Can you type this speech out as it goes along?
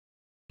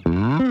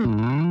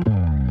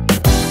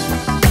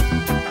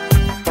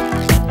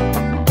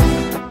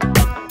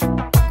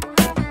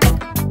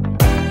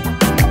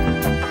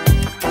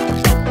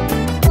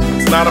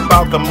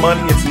the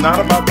money, it's not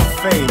about the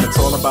fame, it's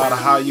all about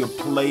how you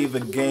play the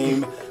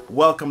game.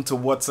 Welcome to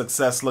What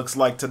Success Looks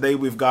Like. Today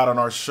we've got on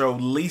our show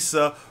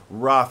Lisa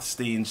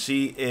Rothstein.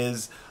 She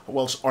is,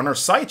 well, on her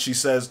site she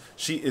says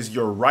she is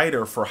your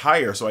writer for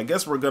hire. So I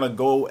guess we're going to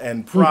go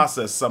and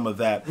process some of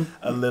that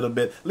a little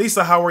bit.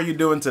 Lisa, how are you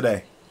doing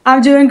today?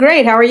 I'm doing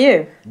great. How are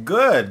you?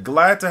 Good.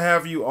 Glad to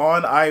have you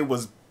on. I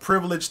was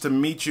privileged to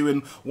meet you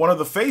in one of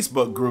the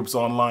Facebook groups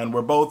online.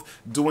 We're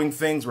both doing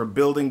things. We're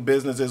building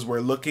businesses. We're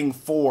looking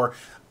for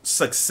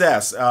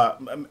success.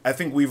 I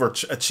think we've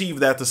achieved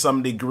that to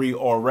some degree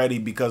already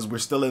because we're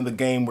still in the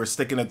game. We're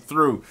sticking it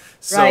through.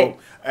 So, right.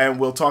 And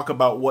we'll talk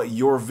about what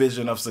your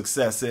vision of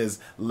success is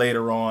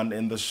later on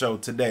in the show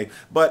today.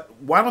 But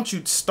why don't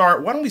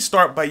we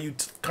start by you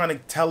kind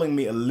of telling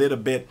me a little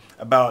bit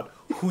about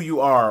who you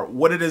are,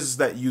 what it is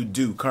that you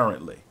do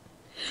currently.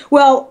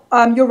 Well,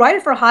 your writer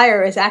for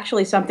hire is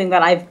actually something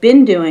that I've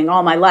been doing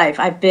all my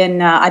life. I've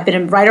been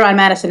a writer on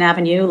Madison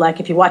Avenue. Like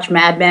if you watch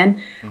Mad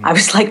Men, I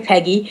was like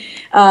Peggy,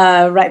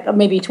 right?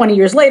 Maybe 20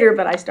 years later,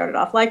 but I started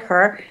off like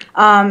her,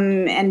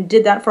 and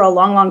did that for a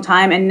long, long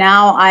time. And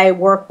now I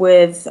work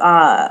with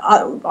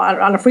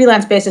on a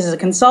freelance basis as a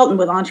consultant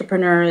with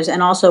entrepreneurs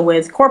and also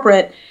with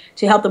corporate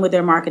to help them with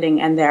their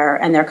marketing and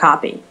their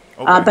copy.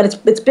 Okay. But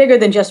it's bigger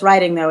than just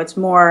writing, though. It's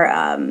more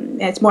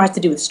has to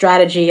do with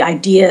strategy,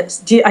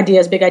 ideas,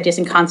 big ideas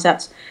and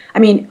concepts. I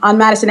mean, on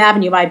Madison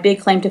Avenue, my big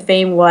claim to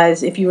fame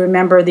was, if you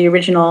remember the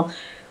original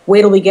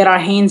 "Wait till we get our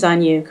hands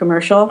on you"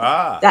 commercial.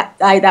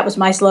 That was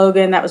my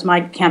slogan. That was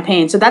my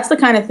campaign. So that's the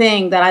kind of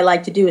thing that I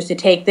like to do, is to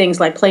take things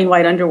like plain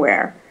white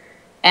underwear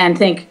and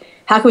think,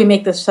 how can we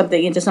make this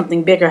into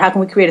something bigger? How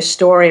can we create a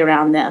story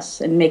around this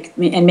and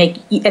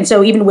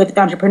so even with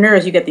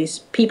entrepreneurs, you get these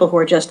people who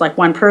are just like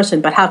one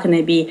person, but how can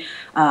they be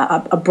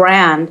a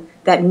brand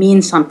that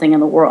means something in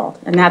the world?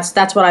 And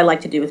that's what I like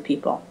to do with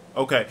people.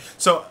 Okay,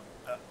 so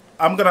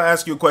I'm going to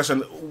ask you a question.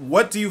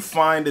 What do you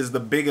find is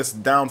the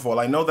biggest downfall?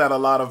 I know that a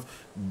lot of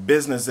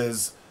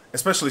businesses,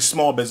 especially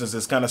small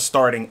businesses, kind of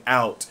starting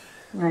out,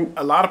 right,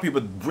 a lot of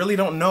people really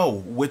don't know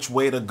which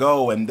way to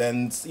go, and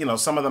then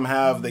some of them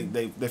have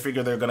they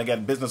figure they're going to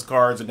get business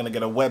cards, they're going to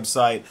get a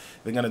website,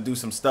 they're going to do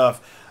some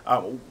stuff.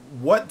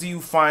 What do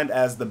you find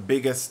as the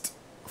biggest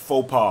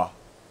faux pas?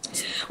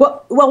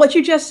 Well, what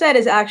you just said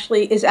is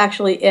actually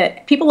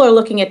it. People are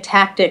looking at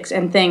tactics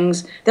and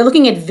things. They're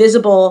looking at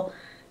visible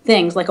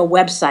things like a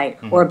website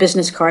or a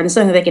business card and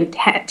something they can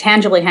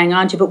tangibly hang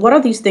on to. But what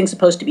are these things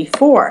supposed to be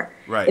for?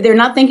 Right. They're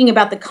not thinking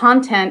about the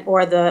content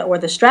or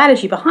the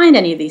strategy behind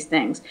any of these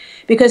things,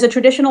 because a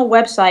traditional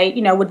website,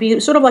 would be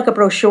sort of like a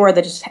brochure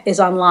that just is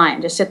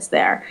online, just sits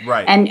there.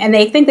 Right. And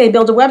they think they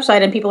build a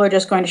website and people are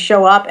just going to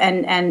show up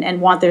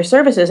and want their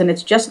services, and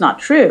it's just not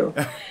true.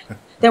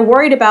 They're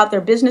worried about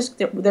their business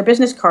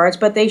cards,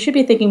 but they should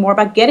be thinking more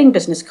about getting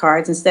business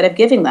cards instead of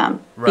giving them,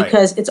 right,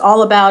 because it's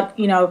all about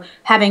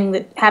having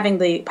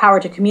the power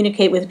to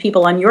communicate with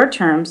people on your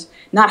terms,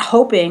 not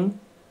hoping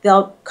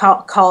they'll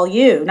call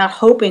you, not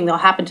hoping they'll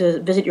happen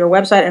to visit your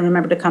website and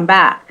remember to come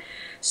back.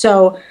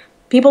 So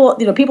people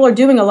are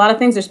doing a lot of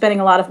things. They're spending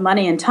a lot of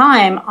money and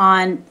time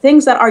on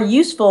things that are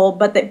useful,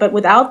 but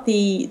without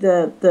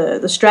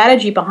the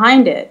strategy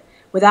behind it.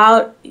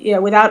 Without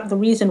the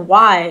reason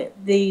why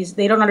they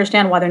don't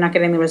understand why they're not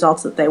getting the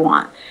results that they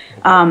want.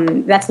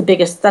 That's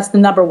the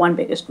number one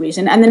biggest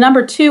reason. And the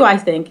number two, I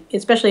think,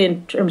 especially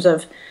in terms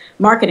of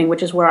marketing,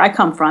 which is where I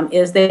come from,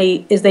 is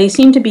they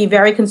seem to be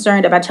very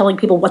concerned about telling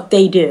people what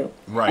they do,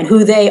 right, and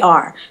who they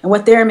are and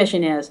what their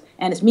mission is.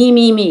 And it's me,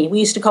 me, me. We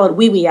used to call it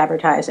wee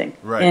advertising,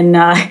 right,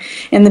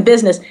 in the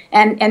business.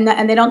 And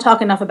they don't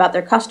talk enough about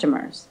their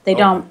customers.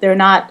 They're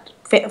not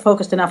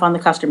focused enough on the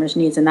customer's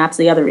needs, and that's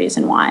the other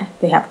reason why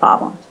they have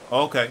problems.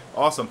 Okay,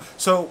 awesome.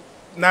 So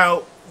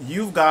now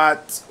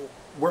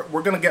we're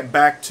going to get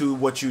back to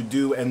what you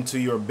do and to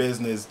your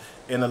business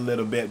in a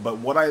little bit, but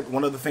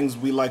one of the things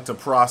we like to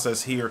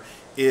process here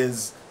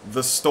is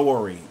the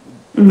story,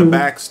 the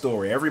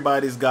backstory.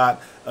 Everybody's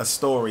got a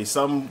story.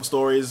 Some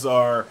stories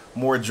are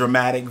more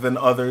dramatic than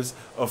others.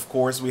 Of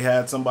course, we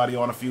had somebody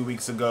on a few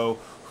weeks ago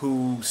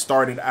who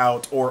started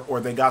out, or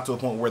they got to a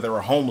point where they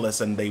were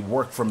homeless and they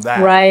worked from that,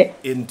 right,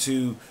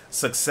 into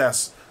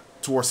success,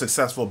 to a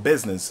successful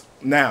business.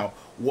 Now,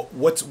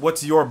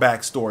 what's your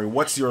backstory?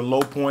 What's your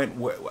low point?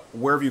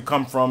 Where have you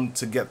come from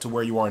to get to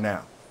where you are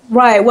now?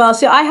 Right. Well,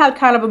 so I had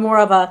kind of more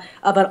of an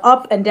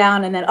up and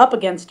down and then up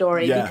again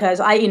story, because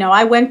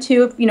I went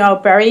to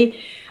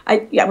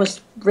I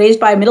was raised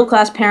by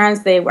middle-class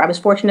parents. I was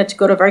fortunate to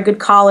go to a very good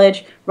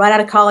college. Right out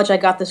of college, I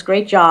got this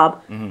great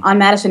job on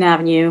Madison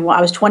Avenue. Well,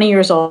 I was 20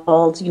 years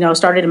old,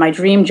 started in my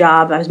dream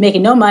job. I was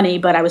making no money,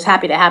 but I was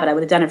happy to have it. I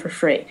would have done it for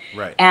free.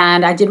 Right.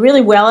 And I did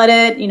really well at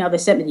it. They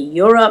sent me to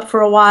Europe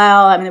for a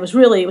while. I mean, it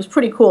was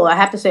pretty cool. I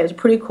have to say, it was a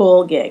pretty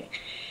cool gig.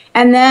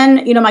 And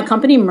then, my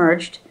company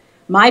merged.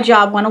 My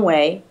job went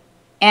away.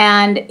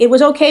 And it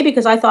was okay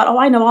because I thought, oh,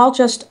 I know,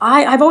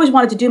 I've always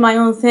wanted to do my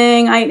own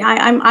thing.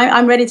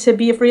 I'm ready to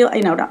be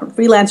not a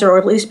freelancer, or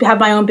at least have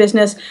my own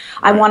business.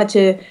 I wanted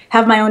to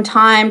have my own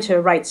time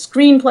to write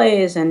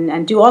screenplays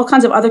and do all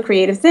kinds of other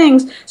creative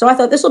things. So I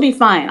thought, this will be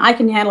fine. I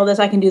can handle this.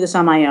 I can do this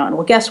on my own.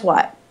 Well, guess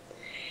what?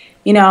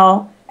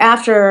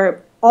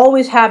 After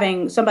always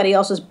having somebody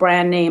else's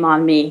brand name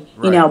on me,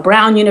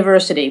 Brown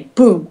University,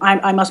 boom,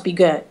 I must be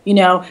good.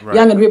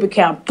 Young and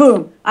Rubicam,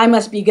 boom, I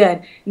must be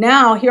good.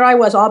 Now, here I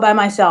was all by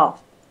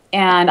myself,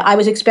 and I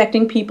was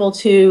expecting people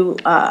to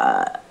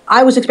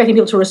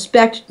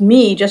respect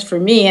me just for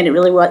me, and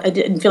I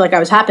didn't feel like I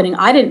was happening.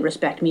 I didn't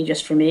respect me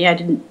just for me. I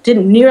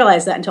didn't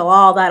realize that until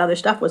all that other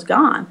stuff was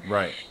gone.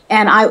 Right.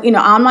 And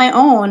on my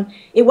own,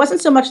 it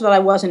wasn't so much that I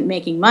wasn't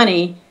making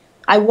money.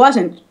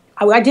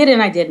 I did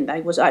and I didn't.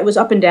 I was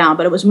up and down,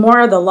 but it was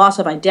more the loss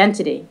of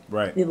identity,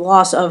 right, the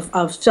loss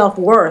of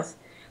self-worth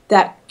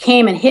that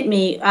came and hit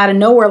me out of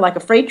nowhere like a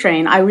freight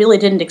train. I really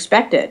didn't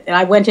expect it, and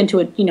I went into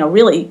it.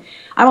 Really,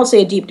 I won't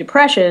say a deep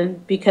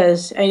depression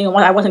because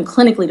I wasn't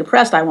clinically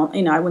depressed. I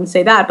wouldn't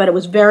say that, but it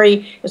was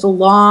a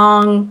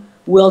long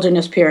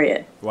wilderness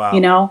period.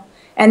 Wow.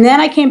 And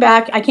then I came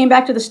back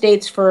to the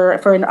States for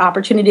an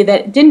opportunity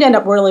that didn't end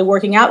up really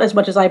working out as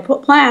much as I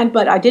planned,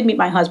 but I did meet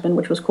my husband,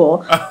 which was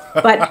cool.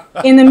 But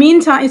in the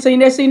meantime, so you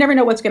never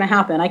know what's going to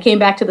happen. I came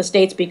back to the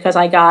States because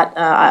I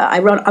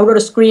wrote a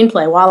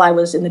screenplay while I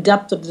was in the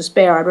depths of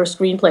despair. I wrote a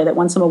screenplay that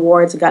won some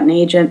awards. I got an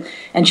agent,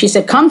 and she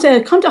said, come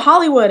to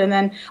Hollywood. And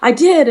then I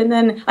did, and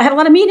then I had a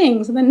lot of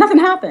meetings, and then nothing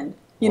happened,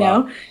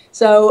 Wow.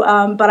 So,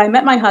 but I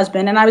met my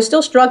husband, and I was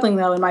still struggling,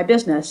 though, in my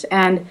business.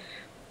 And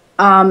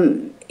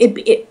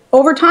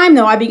over time,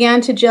 though, I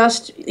began to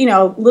just,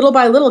 little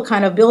by little,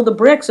 kind of build the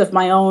bricks of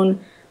my own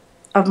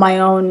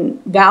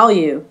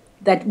value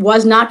that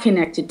was not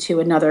connected to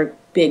another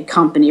big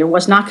company, or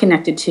was not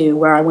connected to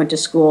where I went to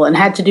school, and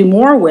had to do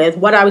more with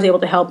what I was able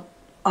to help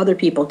other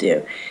people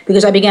do.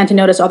 Because I began to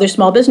notice other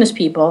small business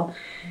people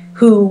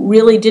who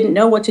really didn't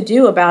know what to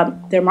do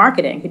about their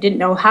marketing, who didn't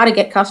know how to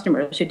get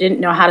customers, who didn't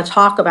know how to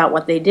talk about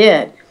what they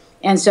did.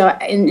 And so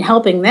in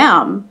helping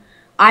them,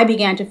 I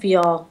began to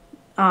feel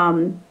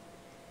a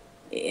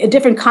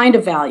different kind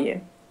of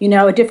value,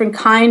 a different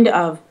kind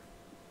of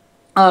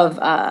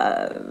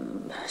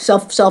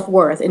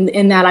self-worth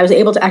in that I was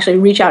able to actually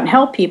reach out and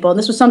help people. And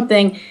this was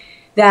something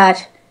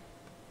that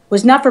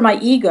was not for my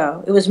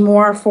ego. It was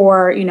more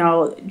for,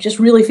 just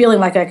really feeling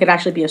like I could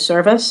actually be of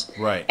service.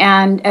 Right.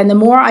 And the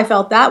more I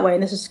felt that way,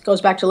 and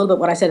goes back to a little bit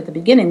what I said at the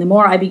beginning, the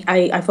more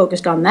I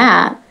focused on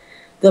that,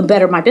 the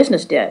better my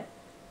business did.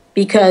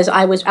 Because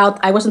I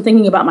wasn't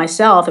thinking about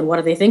myself and what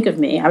do they think of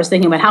me. I was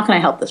thinking about, how can I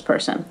help this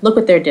person? Look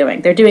what they're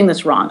doing. They're doing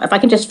this wrong. If I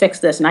can just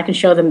fix this and I can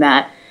show them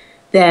that,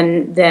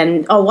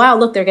 then oh wow,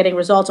 look, they're getting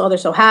results. Oh, they're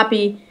so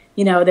happy.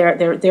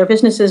 Their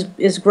business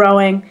is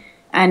growing,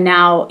 and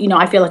now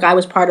I feel like I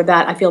was part of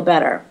that. I feel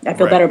better. I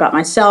feel better about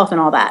myself and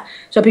all that.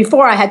 So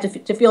before, I had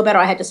to feel better,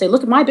 I had to say,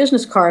 look at my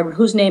business card.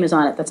 Whose name is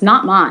on it? That's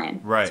not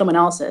mine. Right. Someone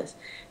else's.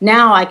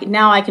 Now I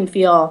can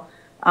feel.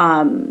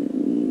 Now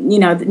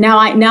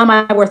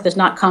my worth does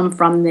not come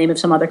from the name of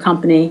some other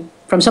company,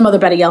 from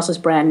somebody else's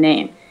brand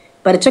name.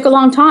 But it took a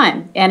long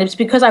time, and it's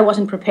because I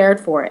wasn't prepared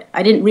for it.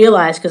 I didn't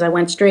realize, because I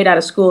went straight out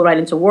of school right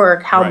into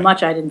work, how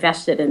much I'd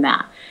invested in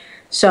that.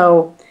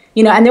 So,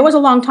 and there was a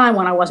long time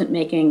when I wasn't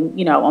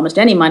making, almost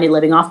any money,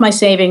 living off my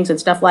savings and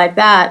stuff like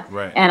that.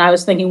 Right. And I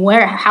was thinking,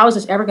 how is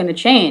this ever going to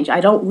change?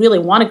 I don't really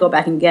want to go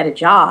back and get a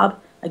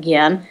job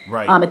again.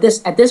 Right.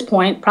 At this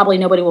point, probably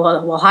nobody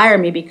will hire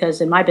me,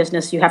 because in my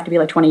business you have to be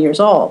like 20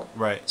 years old.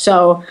 Right.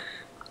 So,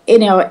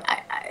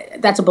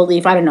 that's a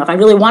belief. I don't know. If I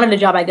really wanted a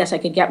job, I guess I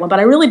could get one, but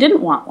I really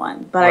didn't want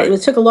one. But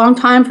it took a long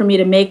time for me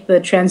to make the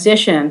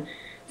transition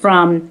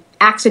from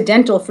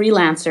accidental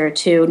freelancer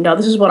to, no,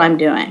 this is what I'm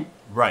doing.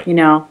 Right.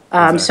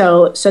 Exactly.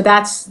 So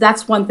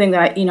that's one thing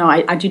that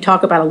I do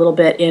talk about a little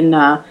bit in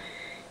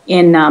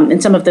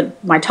some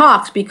of my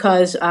talks,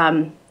 because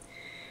a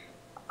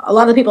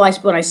lot of the people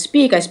when I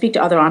speak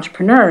to other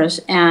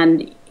entrepreneurs,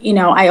 and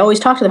I always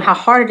talk to them how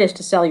hard it is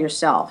to sell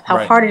yourself, how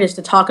hard it is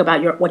to talk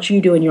about what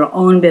you do in your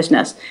own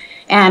business.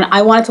 And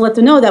I wanted to let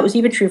them know that was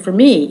even true for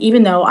me,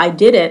 even though I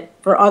did it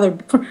for other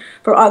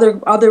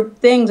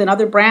things and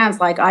other brands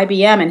like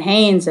IBM and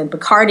Haynes and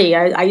Bacardi.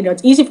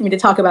 It's easy for me to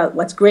talk about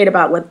what's great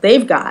about what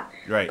they've got.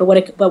 Right.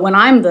 But when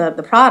I'm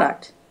the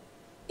product,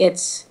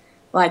 it's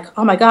like,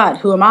 oh my God,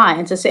 who am I?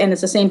 And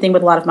it's the same thing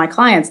with a lot of my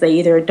clients.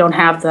 They don't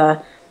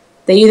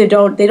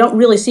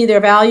really see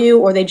their value,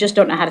 or they just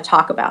don't know how to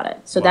talk about it.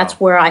 So that's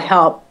where I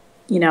help.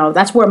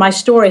 That's where my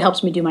story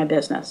helps me do my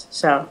business.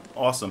 So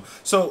awesome.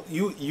 So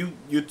you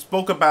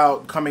spoke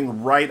about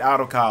coming right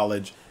out of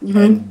college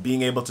and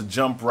being able to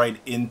jump right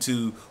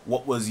into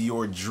what was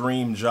your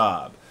dream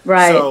job.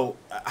 Right. So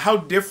how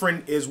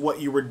different is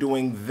what you were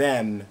doing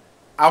then,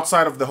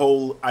 outside of the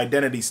whole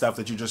identity stuff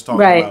that you just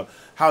talked about?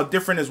 How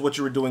different is what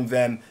you were doing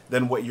then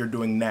than what you're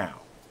doing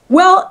now?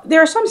 Well, there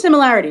are some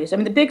similarities. I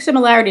mean, the big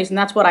similarities, and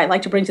that's what I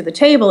like to bring to the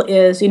table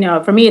is,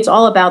 for me, it's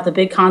all about the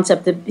big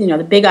concept, the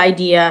big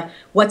idea.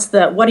 What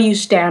do you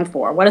stand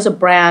for? What does a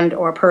brand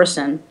or a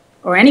person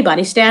or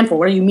anybody stand for?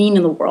 What do you mean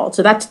in the world?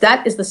 So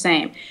that is the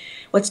same.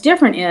 What's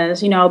different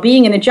is,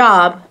 being in a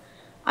job.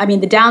 I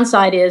mean, the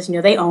downside is,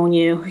 they own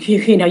you.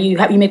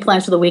 You make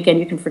plans for the weekend.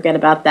 You can forget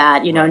about that.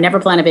 Right. Never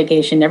plan a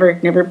vacation. Never.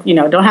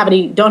 Don't have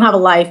a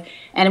life.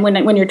 And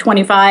when you're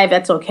 25,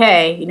 that's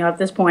okay. At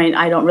this point,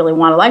 I don't really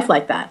want a life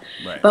like that.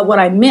 Right. But what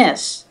I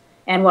miss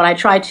and what I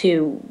try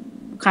to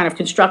kind of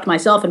construct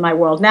myself in my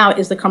world now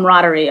is the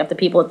camaraderie of the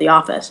people at the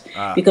office,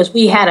 because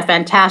we had a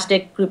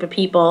fantastic group of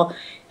people.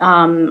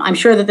 I'm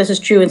sure that this is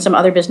true in some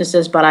other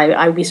businesses, but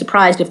I would be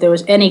surprised if there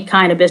was any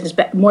kind of business,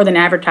 more than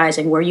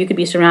advertising, where you could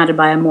be surrounded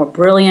by a more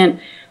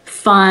brilliant,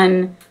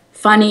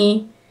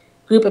 funny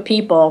group of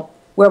people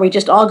where we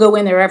just all go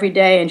in there every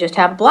day and just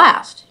have a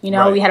blast.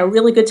 Right. We had a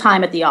really good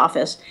time at the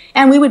office,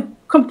 and we would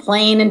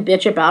complain and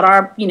bitch about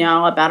our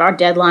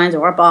deadlines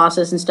or our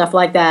bosses and stuff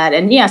like that.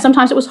 And yeah,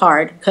 sometimes it was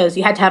hard because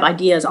you had to have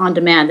ideas on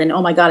demand. And oh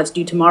my God, it's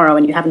due tomorrow,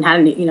 and you haven't had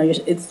any.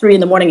 It's 3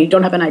 a.m. and you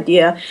don't have an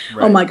idea.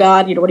 Right. Oh my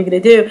God, what are you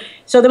going to do?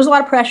 So there was a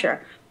lot of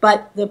pressure.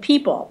 But the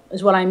people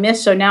is what I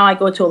miss. So now I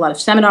go to a lot of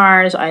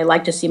seminars. I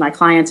like to see my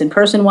clients in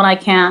person when I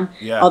can.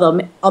 Yeah.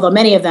 Although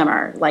many of them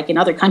are, like in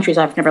other countries,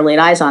 I've never laid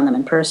eyes on them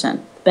in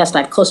person.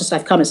 Closest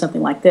I've come is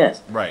something like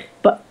this. Right.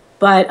 But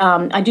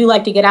I do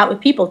like to get out with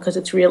people because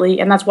it's really,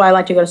 and that's why I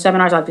like to go to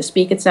seminars. I like to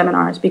speak at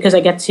seminars because I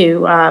get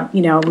to,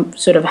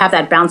 sort of have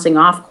that bouncing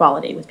off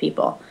quality with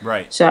people.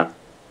 Right. So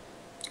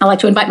I like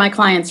to invite my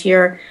clients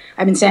here.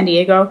 I'm in San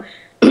Diego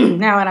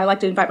now, and I like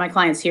to invite my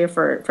clients here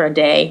for a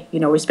day.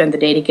 We spend the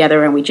day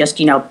together and we just,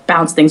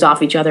 bounce things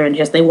off each other, and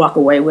just they walk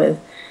away with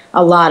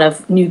a lot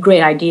of new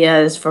great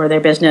ideas for their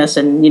business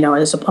and,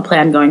 as a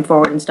plan going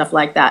forward and stuff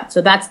like that.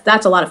 So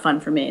that's a lot of fun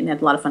for me, and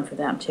that's a lot of fun for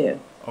them too.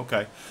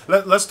 Okay.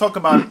 Let's talk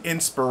about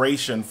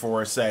inspiration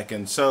for a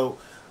second. So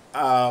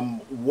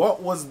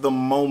what was the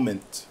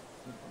moment?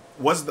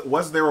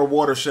 Was there a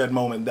watershed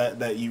moment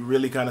that you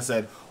really kind of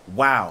said,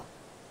 wow,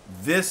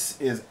 this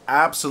is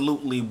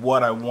absolutely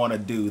what I want to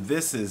do.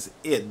 This is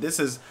it. This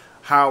is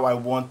how I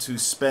want to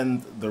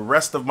spend the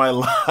rest of my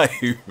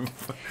life.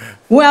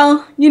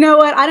 Well, you know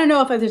what? I don't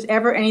know if there's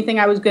ever anything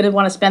I was going to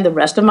want to spend the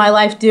rest of my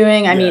life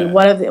doing. I mean,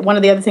 one of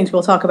the other things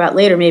we'll talk about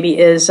later maybe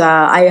is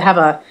I have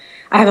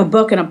a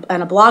book and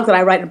a blog that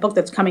I write, in a book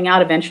that's coming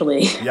out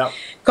eventually. Yep.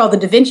 Called The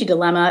Da Vinci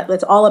Dilemma.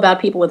 It's all about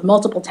people with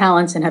multiple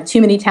talents and have too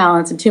many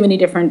talents and too many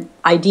different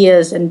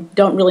ideas and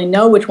don't really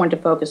know which one to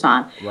focus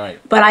on. Right.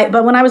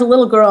 But when I was a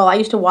little girl, I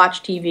used to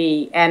watch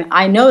TV, and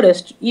I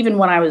noticed even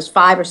when I was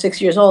 5 or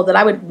 6 years old that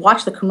I would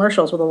watch the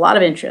commercials with a lot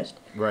of interest.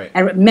 Right.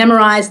 And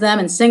memorize them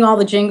and sing all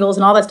the jingles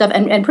and all that stuff,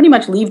 and pretty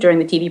much leave during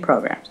the TV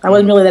programs. I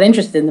wasn't really that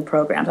interested in the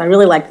programs. I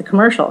really liked the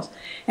commercials.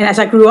 And as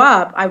I grew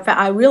up,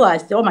 I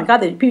realized, oh my God,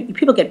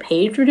 people get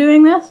paid for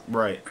doing this,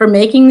 Right. for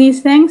making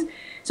these things.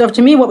 So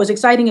to me, what was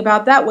exciting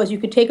about that was you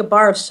could take a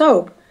bar of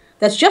soap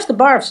that's just a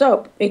bar of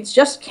soap. It's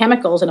just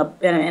chemicals in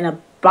a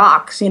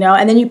box, and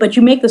then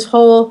you make this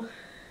whole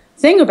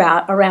thing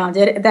around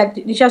it that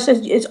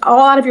it's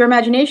all out of your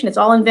imagination. It's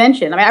all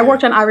invention. I mean, I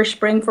worked on Irish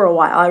Spring for a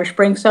while. Irish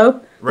Spring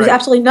soap. There's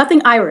absolutely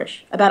nothing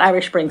Irish about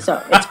Irish Spring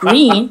soap. It's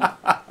green.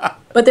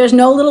 But there's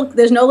no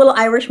little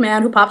Irish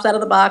man who pops out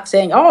of the box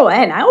saying,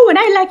 and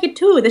I like it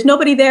too. There's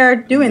nobody there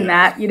doing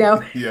that,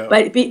 Yeah.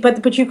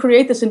 But you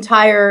create this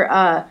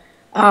entire.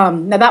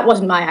 Now that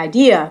wasn't my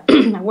idea.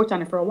 I worked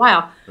on it for a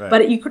while. Right.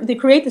 But they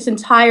create this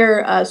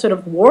entire sort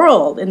of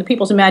world in the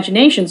people's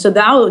imagination. So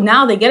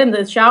now they get in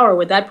the shower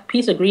with that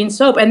piece of green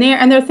soap, and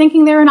they're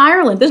thinking they're in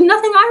Ireland. There's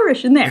nothing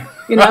Irish in there,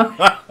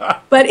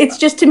 But it's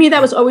just, to me,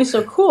 that was always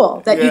so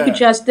cool that you could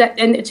just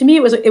and to me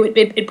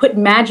it put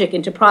magic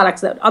into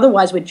products that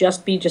otherwise would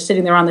just be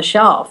sitting there on the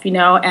shelf,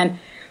 And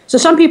so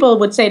some people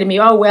would say to me,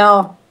 oh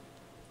well,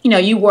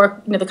 you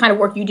work, the kind of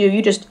work you do,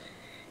 you just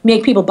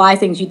make people buy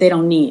things they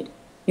don't need.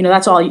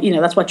 That's all.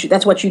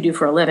 That's what you do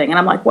for a living. And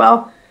I'm like,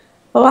 well,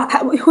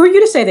 who are you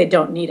to say they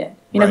don't need it?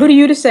 Who are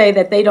you to say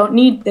that they don't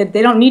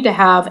need to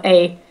have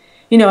an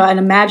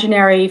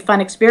imaginary fun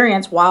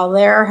experience while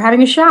they're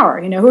having a shower?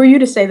 Who are you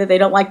to say that they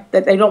don't want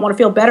to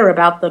feel better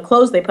about the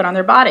clothes they put on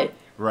their body?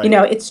 Right.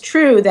 It's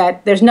true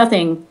that there's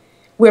nothing.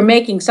 We're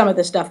making some of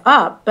this stuff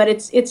up, but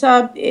it's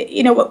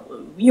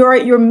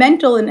your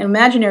mental and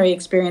imaginary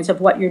experience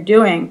of what you're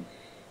doing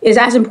is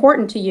as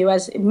important to you,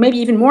 as maybe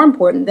even more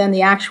important than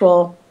the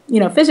actual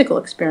physical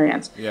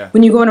experience. Yeah.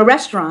 When you go in a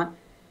restaurant,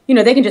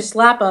 they can just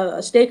slap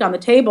a steak on the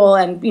table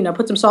and,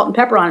 put some salt and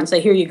pepper on it and say,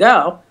 here you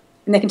go.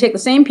 And they can take the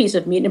same piece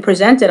of meat and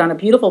present it on a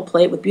beautiful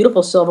plate with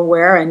beautiful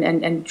silverware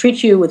and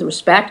treat you with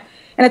respect.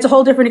 And it's a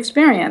whole different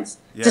experience.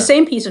 Yeah. It's the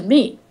same piece of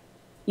meat,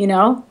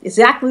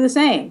 exactly the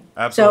same.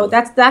 Absolutely.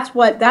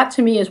 So that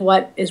to me is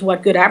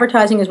what good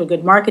advertising is, what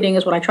good marketing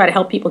is, what I try to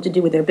help people to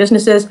do with their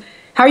businesses.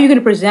 How are you going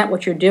to present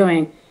what you're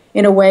doing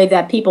in a way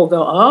that people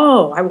go,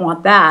 oh, I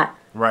want that.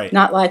 Right.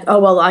 Not like, oh,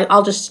 well,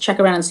 I'll just check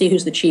around and see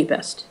who's the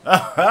cheapest.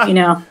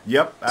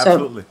 Yep,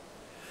 absolutely.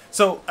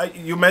 So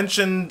you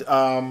mentioned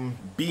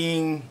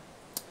being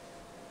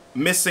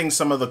missing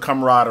some of the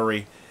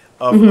camaraderie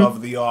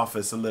of the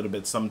office a little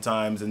bit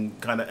sometimes, and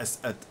kind of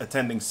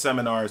attending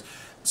seminars.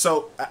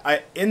 So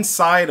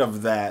inside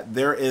of that,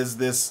 there is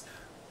this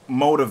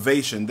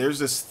motivation. There's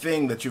this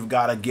thing that you've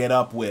got to get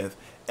up with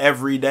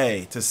every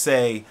day to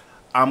say,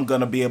 I'm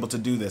going to be able to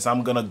do this.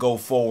 I'm going to go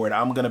forward.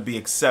 I'm going to be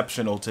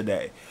exceptional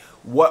today.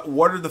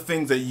 What are the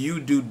things that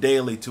you do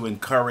daily to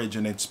encourage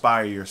and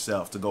inspire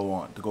yourself to go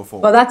on, to go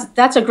forward? Well,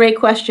 that's a great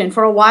question.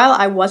 For a while,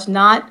 I was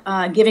not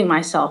giving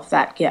myself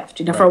that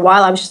gift. You know, Right. for a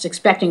while, I was just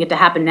expecting it to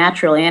happen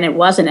naturally, and it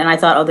wasn't. And I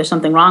thought, oh, there's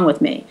something wrong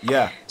with me.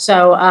 Yeah.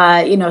 So,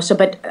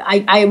 but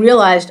I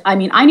realized, I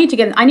mean, I need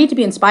to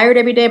be inspired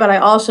every day, but I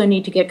also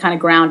need to get kind of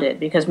grounded,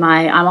 because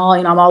I'm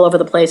all over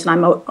the place, and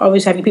I'm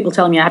always having people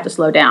telling me I have to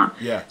slow down.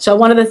 Yeah. So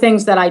one of the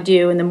things that I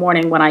do in the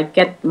morning when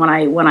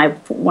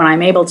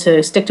I'm able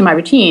to stick to my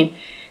routine,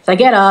 so I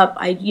get up,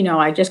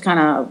 I just kind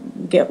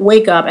of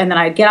wake up, and then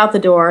I get out the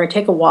door, I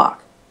take a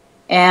walk.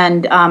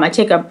 And I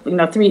take a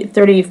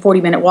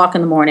 40-minute walk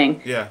in the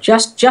morning, Yeah.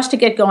 just to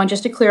get going,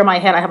 just to clear my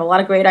head. I have a lot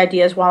of great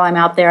ideas while I'm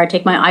out there. I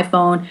take my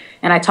iPhone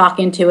and I talk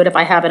into it if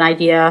I have an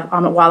idea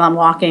while I'm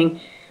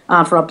walking,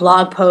 for a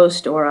blog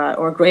post, or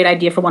a great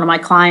idea for one of my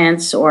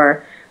clients,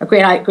 or a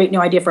great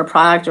new idea for a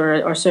product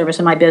or service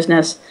in my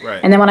business. Right.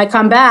 And then when I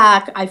come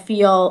back, I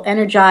feel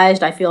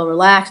energized, I feel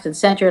relaxed and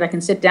centered. I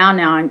can sit down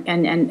now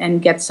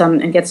and get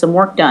some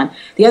work done.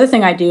 The other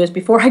thing I do is,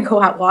 before I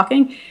go out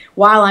walking,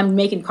 while I'm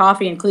making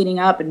coffee and cleaning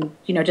up and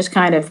just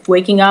kind of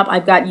waking up,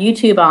 I've got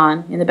YouTube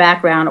on in the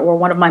background, or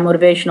one of my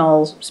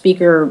motivational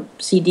speaker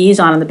CDs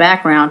on in the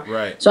background.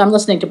 Right. So I'm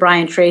listening to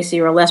Brian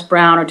Tracy or Les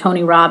Brown or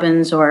Tony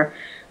Robbins or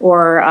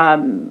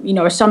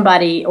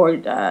somebody,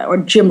 or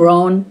Jim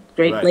Rohn,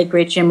 Right. late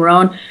great Jim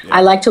Rohn. Yeah.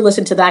 I like to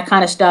listen to that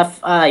kind of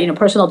stuff,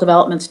 personal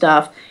development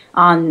stuff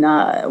on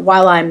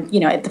while I'm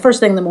at the first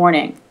thing in the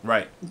morning.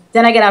 Right.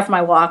 Then I get out for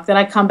my walk. Then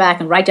I come back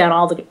and write down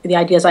all the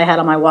ideas I had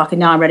on my walk, and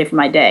now I'm ready for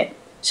my day.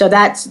 So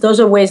those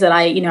are ways that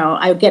I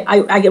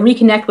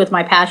reconnect with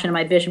my passion and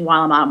my vision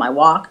while I'm out on my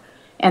walk,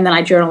 and then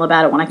I journal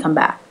about it when I come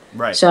back.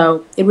 Right.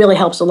 So it really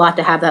helps a lot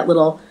to have that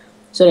little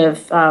sort of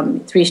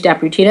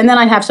 3-step routine. And then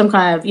I have some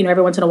kind of,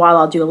 every once in a while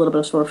I'll do a little bit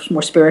of sort of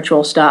more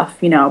spiritual stuff,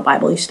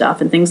 Bible-y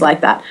stuff and things like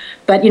that.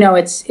 But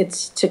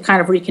it's to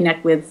kind of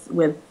reconnect with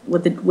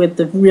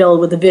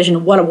the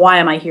vision. Why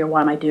am I here?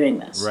 Why am I doing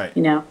this? Right.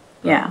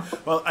 Yeah.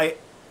 Well,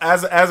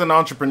 as an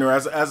entrepreneur,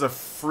 as a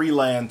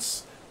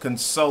freelance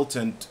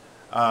consultant,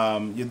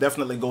 you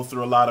definitely go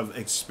through a lot of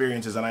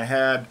experiences. And I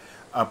had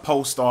a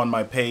post on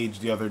my page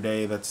the other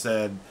day that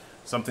said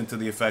something to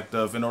the effect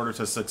of, in order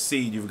to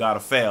succeed, you've got to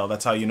fail.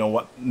 That's how you know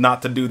what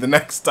not to do the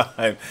next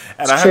time.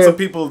 And I had some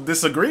people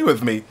disagree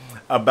with me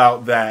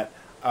about that.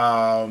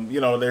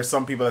 There's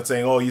some people that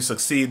saying, oh, you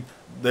succeed.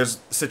 There's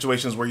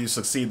situations where you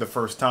succeed the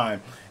first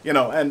time,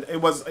 and it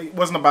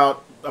wasn't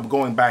about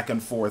going back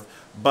and forth.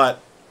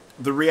 But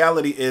the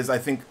reality is, I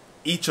think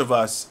each of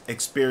us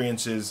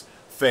experiences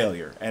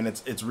failure, and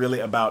it's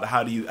really about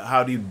how do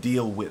you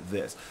deal with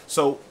this.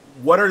 So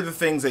what are the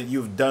things that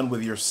you've done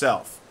with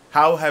yourself?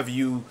 How have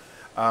you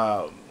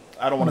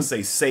I don't want to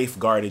say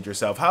safeguarded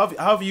yourself. How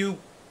have you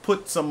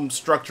put some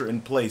structure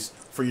in place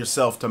for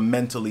yourself to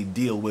mentally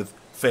deal with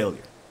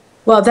failure?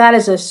 Well, that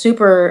is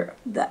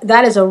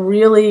a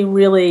really,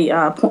 really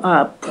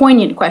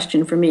poignant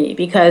question for me,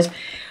 because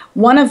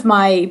one of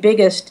my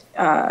biggest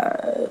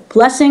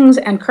blessings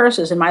and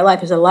curses in my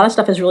life is that a lot of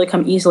stuff has really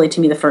come easily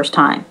to me the first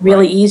time,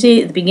 really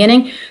easy at the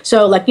beginning.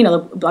 So like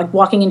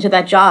walking into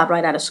that job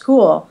right out of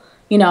school,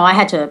 I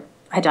had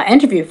to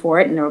interview for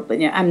it,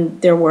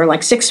 and there were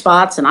like 6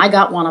 spots, and I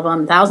got one of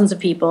them, thousands of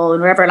people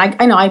and whatever.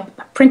 And I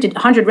printed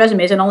 100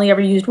 resumes and only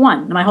ever used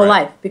one in my whole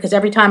life, because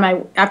every time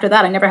after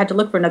that, I never had to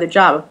look for another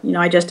job.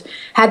 I just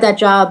had that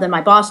job, then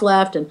my boss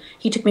left and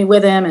he took me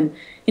with him, and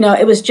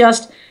it was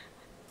just.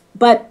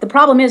 But the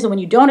problem is that when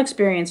you don't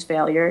experience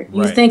failure,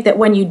 you think that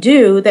when you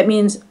do, that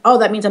means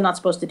I'm not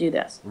supposed to do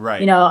this.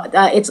 Right.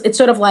 It's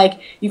sort of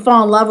like you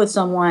fall in love with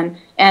someone,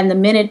 and the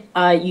minute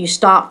you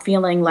stop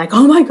feeling like,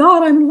 oh my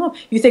God, I'm in love,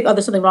 you think, oh,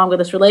 there's something wrong with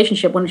this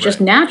relationship, when it's just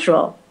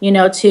natural,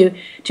 to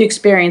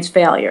experience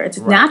failure. It's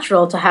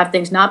natural to have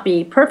things not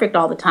be perfect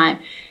all the time.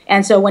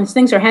 And so when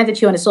things are handed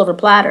to you on a silver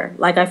platter,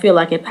 like I feel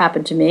like it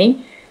happened to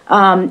me,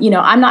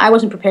 I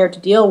wasn't prepared to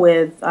deal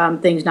with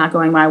things not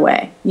going my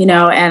way,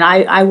 and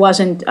I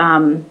wasn't,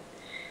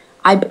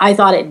 I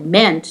thought it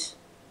meant,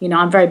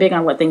 I'm very big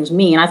on what things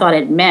mean. I thought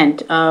it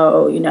meant,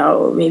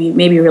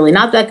 maybe you're really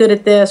not that good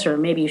at this, or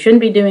maybe you shouldn't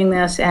be doing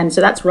this. And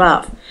so that's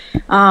rough.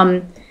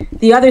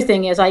 The other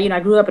thing is I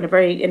grew up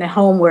in a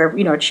home where,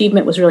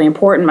 achievement was really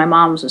important. My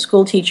mom was a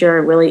school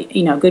teacher, really,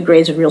 good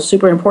grades were real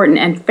super important,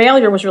 and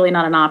failure was really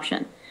not an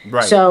option.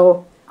 Right.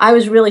 So I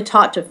was really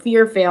taught to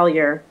fear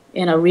failure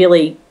in a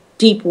really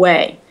deep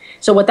way.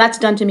 So what that's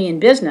done to me in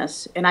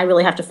business, and I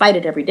really have to fight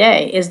it every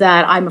day, is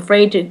that I'm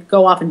afraid to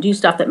go off and do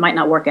stuff that might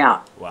not work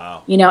out.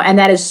 Wow. And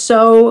that is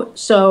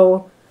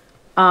so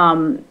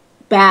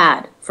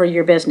bad for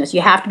your business. You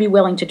have to be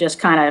willing to just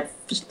kind of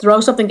just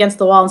throw something against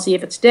the wall and see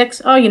if it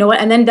sticks. Oh, you know what?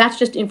 And then that's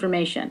just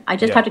information. I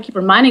just have to keep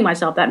reminding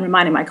myself that and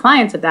reminding my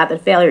clients of that,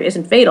 that failure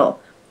isn't fatal.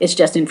 It's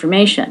just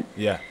information.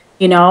 Yeah.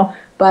 You know,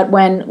 but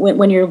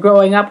when you're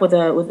growing up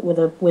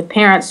with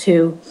parents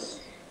who,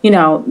 you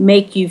know,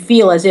 make you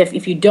feel as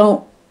if you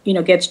don't, you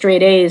know, get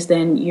straight A's,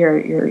 then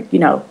you're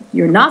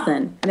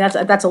nothing. And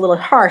that's a little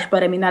harsh,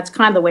 but I mean that's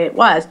kind of the way it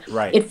was.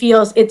 Right. It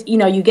feels it's, you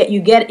know, you get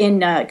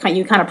in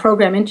you kind of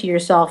program into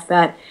yourself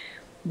that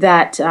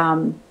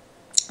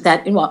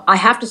well, I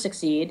have to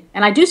succeed,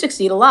 and I do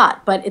succeed a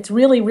lot, but it's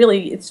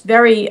it's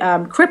very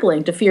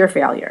crippling to fear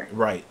failure.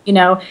 Right. You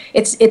know,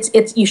 it's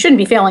you shouldn't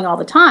be failing all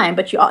the time,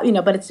 but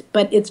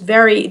but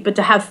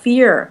to have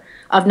fear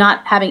of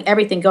not having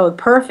everything go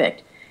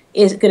perfect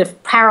is going to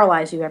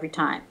paralyze you every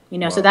time. You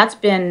know, so that's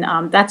been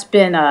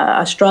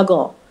a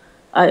struggle,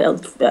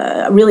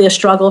 really a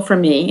struggle for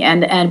me.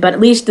 But at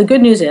least the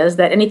good news is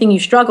that anything you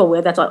struggle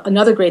with, that's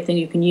another great thing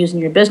you can use in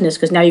your business,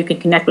 because now you can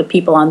connect with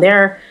people on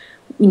their,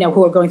 you know,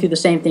 who are going through the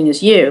same thing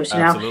as you. So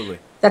Absolutely.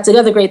 Now that's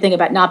another great thing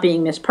about not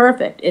being Miss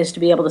Perfect, is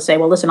to be able to say,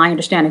 well, listen, I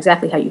understand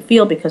exactly how you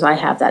feel because I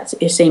have that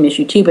same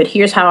issue too, but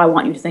here's how I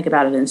want you to think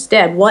about it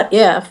instead. What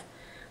if,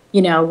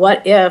 you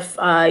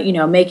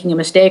know, making a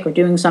mistake or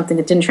doing something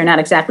that didn't turn out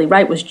exactly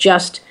right was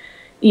just,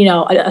 you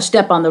know, a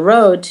step on the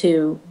road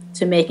to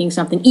making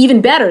something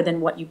even better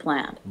than what you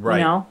planned. Right.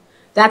 You know,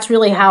 that's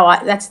really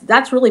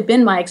that's really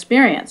been my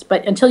experience.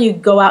 But until you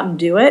go out and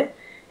do it,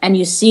 and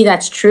you see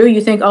that's true,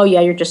 you think, oh yeah,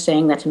 you're just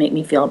saying that to make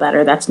me feel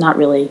better. That's not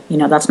really, you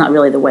know, that's not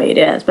really the way it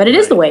is. But it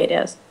is the way it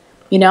is.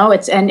 You know,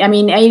 and I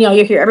mean, you know,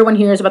 everyone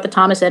hears about the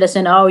Thomas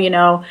Edison,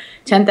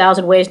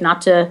 10,000 ways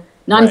not to,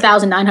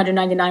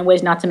 9,999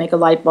 ways not to make a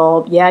light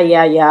bulb. Yeah.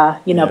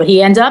 You know, but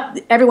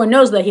everyone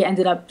knows that he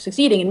ended up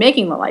succeeding in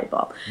making the light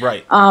bulb.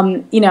 Right.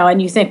 You know,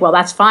 and you think, well,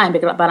 that's fine,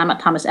 but I'm not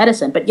Thomas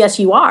Edison. But yes,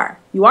 you are.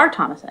 You are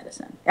Thomas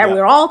Edison. Yeah.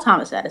 We're all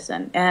Thomas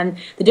Edison. And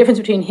the difference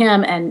between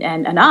him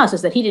and us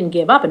is that he didn't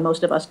give up, and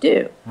most of us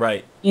do.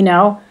 Right. You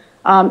know,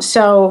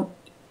 so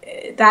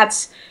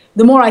that's,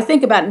 the more I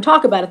think about it and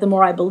talk about it, the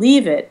more I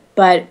believe it.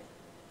 But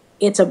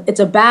it's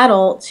a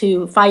battle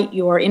to fight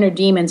your inner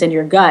demons and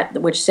your gut,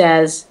 which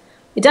says,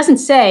 it doesn't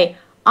say,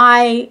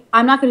 I'm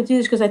not going to do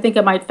this because I think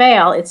I might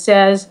fail. It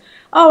says,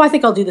 oh, I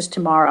think I'll do this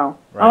tomorrow.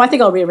 Right. Oh, I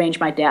think I'll rearrange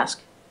my desk.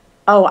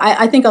 Oh,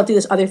 I think I'll do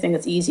this other thing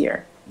that's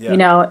easier. Yeah. You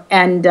know,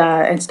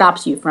 and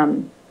stops you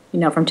from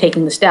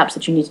taking the steps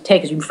that you need to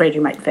take because you're afraid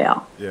you might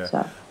fail. Yeah.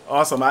 So.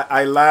 Awesome.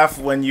 I laugh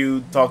when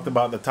you talked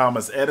about the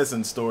Thomas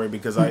Edison story,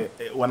 because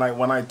when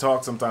I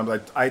talk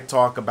sometimes I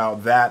talk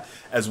about that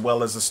as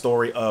well as the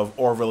story of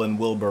Orville and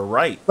Wilbur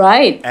Wright.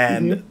 Right.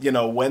 And you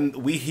know, when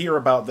we hear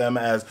about them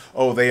as,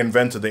 oh, they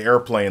invented the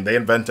airplane, they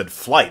invented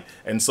flight,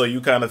 and so you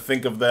kind of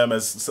think of them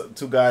as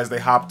two guys. They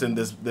hopped in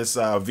this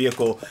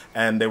vehicle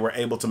and they were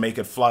able to make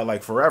it fly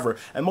like forever.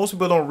 And most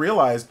people don't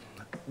realize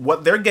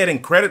what they're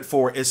getting credit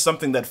for is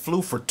something that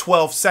flew for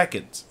 12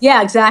 seconds.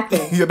 Yeah,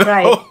 exactly. You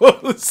know?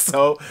 Right.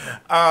 So,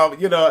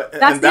 you know,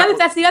 that's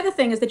the other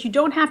thing, is that you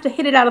don't have to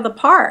hit it out of the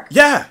park.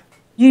 Yeah.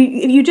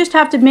 You just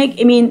have to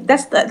make. I mean,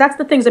 that's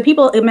the things that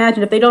people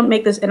imagine, if they don't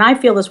make this, and I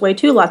feel this way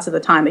too lots of the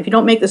time. If you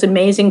don't make this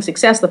amazing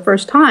success the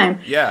first time,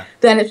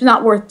 then it's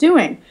not worth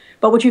doing.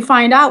 But what you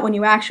find out when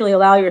you actually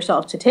allow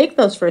yourself to take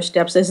those first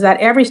steps is that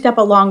every step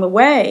along the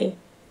way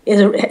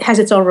has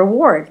its own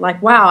reward.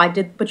 Like, wow, I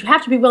did. But you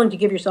have to be willing to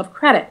give yourself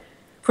credit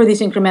for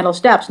these incremental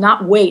steps,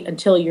 not wait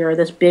until you're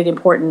this big,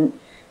 important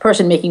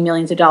person making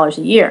millions of dollars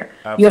a year.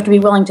 Absolutely. You have to be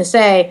willing to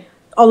say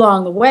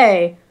along the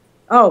way,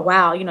 oh,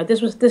 wow, you know,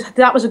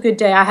 that was a good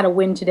day. I had a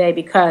win today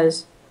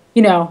because,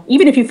 you know,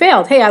 even if you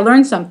failed, hey, I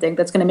learned something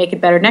that's going to make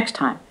it better next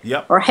time.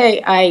 Yep. Or,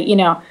 hey,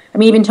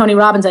 even Tony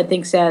Robbins, I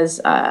think,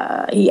 says,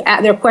 there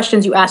are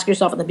questions you ask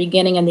yourself at the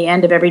beginning and the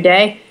end of every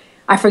day.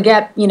 I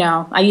forget, you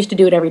know, I used to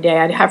do it every day.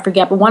 I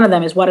forget, but one of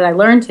them is, what did I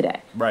learn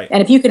today? Right.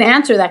 And if you can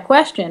answer that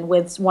question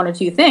with one or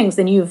two things,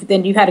 then you've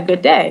had a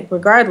good day,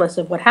 regardless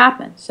of what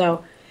happened.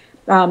 So,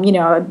 you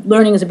know,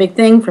 learning is a big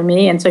thing for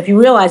me. And so if you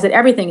realize that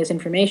everything is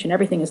information,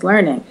 everything is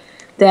learning,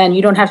 then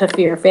you don't have to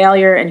fear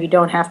failure, and you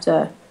don't have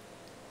to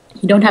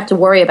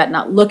worry about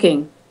not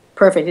looking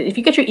perfect. If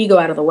you get your ego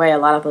out of the way, a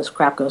lot of this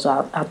crap goes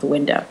out the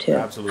window too.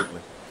 Absolutely.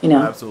 You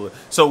know. Absolutely.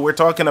 So we're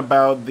talking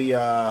about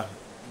the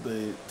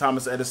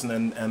Thomas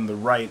Edison and the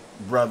Wright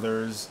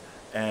brothers,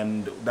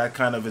 and that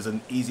kind of is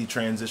an easy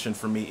transition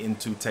for me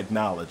into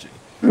technology,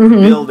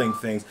 building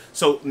things.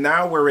 So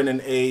now we're in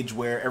an age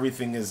where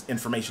everything is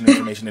information,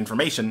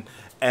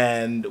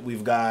 and we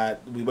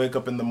wake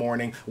up in the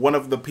morning. One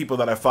of the people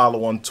that I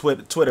follow on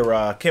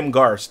Twitter, Kim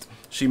Garst,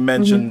 she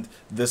mentioned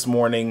this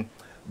morning,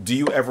 do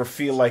you ever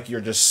feel like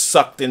you're just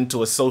sucked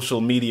into a social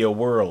media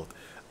world,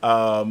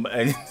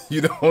 and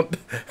you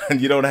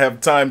don't have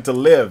time to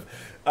live?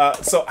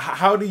 So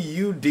how do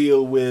you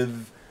deal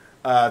with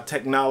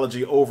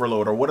technology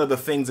overload, or what are the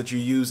things that you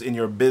use in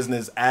your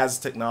business as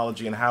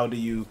technology, and how do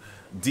you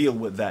deal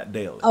with that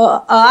daily?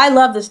 Oh, I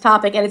love this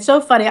topic, and it's so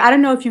funny. I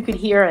don't know if you could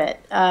hear it,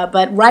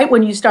 but right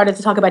when you started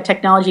to talk about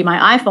technology,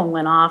 my iPhone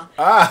went off.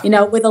 Ah,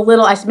 With a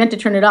little, I meant to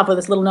turn it off with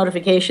this little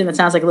notification that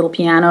sounds like a little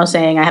piano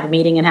saying I have a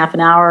meeting in half an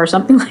hour or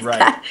something like right.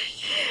 that.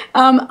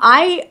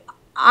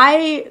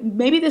 I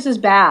maybe this is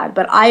bad,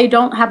 but I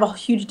don't have a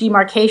huge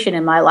demarcation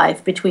in my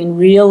life between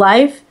real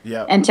life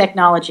Yep. and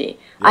technology.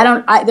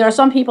 Yep. There are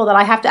some people that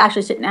I have to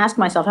actually sit and ask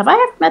myself, have I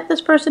ever met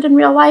this person in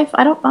real life?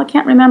 I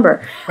can't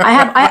remember. I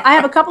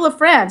have a couple of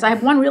friends. I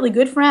have one really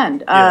good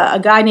friend, Yeah. a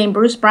guy named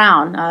Bruce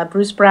Brown.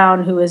 Bruce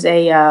Brown, who is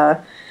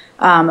a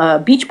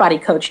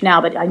Beachbody coach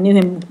now, but I knew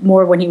him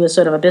more when he was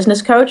sort of a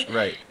business coach.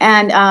 Right.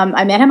 And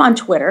I met him on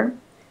Twitter.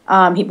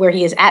 Where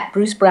he is at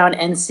Bruce Brown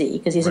NC,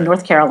 because he's in Right.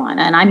 North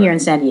Carolina and I'm here in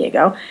San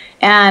Diego.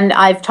 And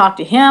I've talked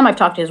to him. I've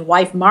talked to his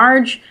wife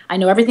Marge. I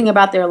know everything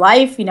about their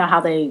life.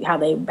 How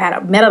they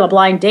met at a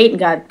blind date and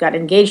got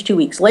engaged 2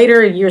 weeks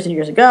later, years and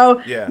years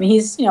ago. Yeah. I mean,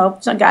 he's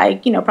some guy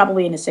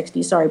probably in his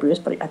 60s. Sorry, Bruce,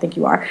 but I think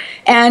you are.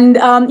 And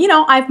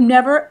I've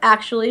never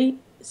actually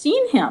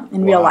seen him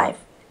in real Wow. life.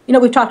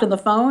 We've talked on the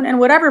phone and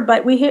whatever,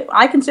 but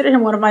I consider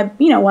him one of my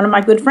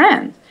good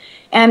friends.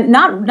 And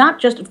not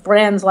just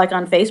friends like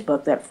on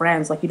Facebook, that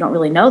friends like you don't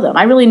really know them.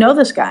 I really know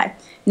this guy.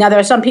 Now there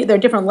are some people, there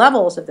are different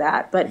levels of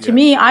that, but to Yeah.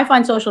 me, I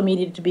find social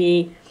media to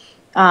be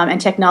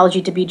and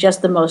technology to be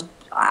just the most.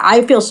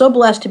 I feel so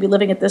blessed to be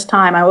living at this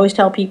time. I always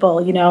tell people,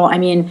 I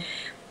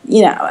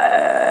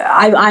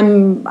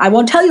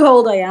won't tell you how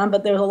old I am,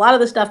 but there's a lot of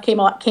this stuff came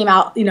out,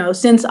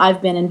 since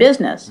I've been in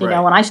business.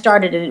 Right. When I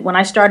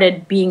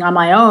started being on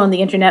my own,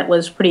 the internet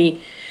was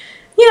pretty.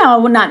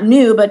 Well, not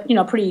new, but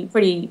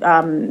pretty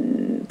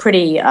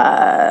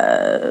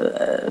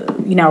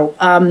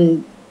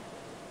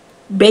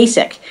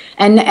basic.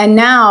 And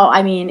now,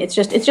 I mean, it's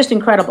just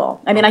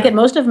incredible. I mean, Okay. I get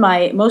most of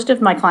my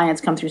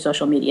clients come through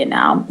social media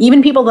now.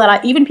 Even people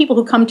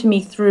who come to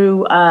me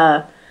through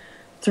from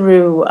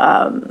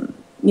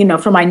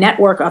my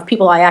network of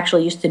people I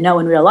actually used to know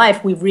in real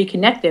life. We've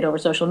reconnected over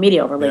social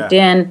media, over Yeah.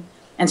 LinkedIn.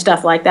 And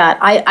stuff like that.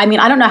 I mean,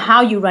 I don't know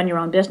how you run your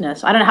own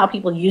business. I don't know how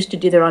people used to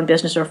do their own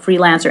business or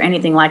freelance or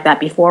anything like that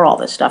before all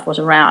this stuff was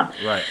around.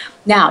 Right.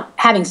 Now,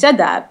 having said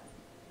that,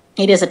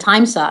 it is a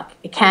time suck.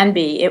 It can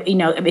be,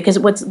 because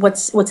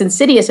what's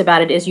insidious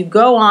about it is you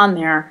go on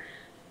there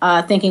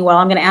thinking, well,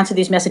 I'm going to answer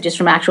these messages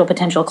from actual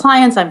potential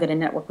clients. I'm going to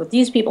network with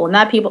these people and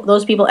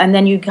those people, and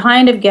then you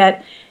kind of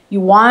you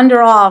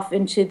wander off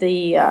into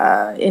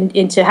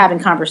into having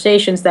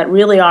conversations that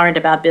really aren't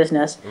about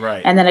business.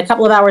 Right. And then a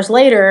couple of hours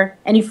later,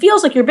 and it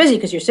feels like you're busy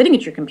because you're sitting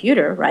at your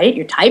computer, right?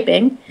 You're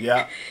typing.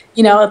 Yeah.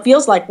 It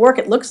feels like work.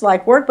 It looks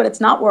like work, but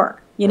it's not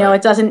work. Right.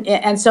 It doesn't.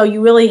 And so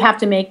you really have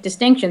to make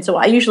distinctions. So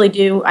I usually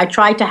do. I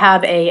try to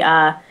have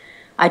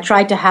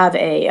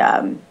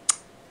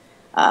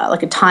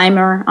like a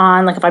timer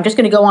on, like if I'm just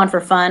going to go on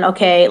for fun,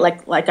 okay,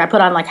 like I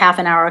put on like half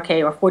an hour,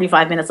 okay, or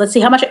 45 minutes. Let's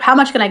see how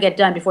much can I get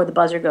done before the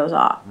buzzer goes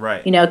off.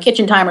 Right.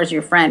 Kitchen timer is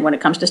your friend when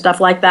it comes to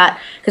stuff like that,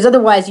 because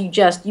otherwise you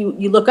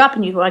look up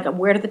and you like,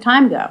 where did the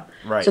time go?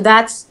 Right. So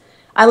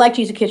I like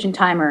to use a kitchen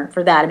timer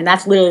for that. I mean,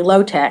 that's literally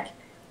low tech.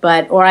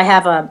 Or I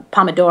have a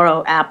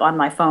Pomodoro app on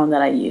my phone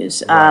that I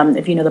use. Right.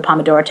 If you know the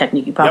Pomodoro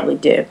technique, you probably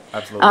do.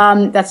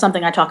 Absolutely. That's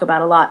something I talk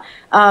about a lot.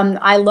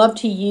 I love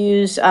to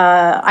use,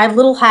 I have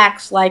little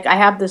hacks, like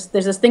there's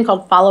this thing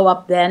called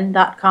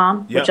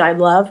followupthen.com, Yep. which I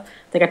love, I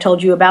think I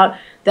told you about,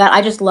 that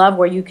I just love,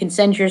 where you can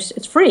send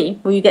it's free,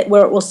 where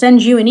it will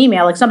send you an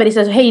email, like somebody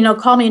says, hey,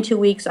 call me in 2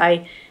 weeks,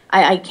 I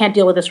can't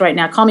deal with this right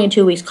now, call me in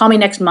 2 weeks, call me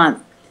next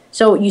month.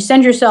 So you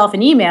send yourself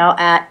an email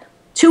at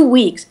 2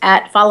 weeks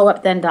at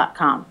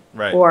followupthen.com.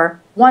 Right. Or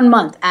 1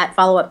 month at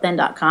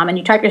followupthen.com, and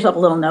you type yourself a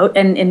little note,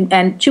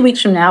 and 2 weeks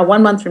from now,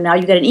 1 month from now,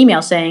 you get an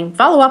email saying,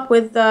 follow up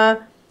with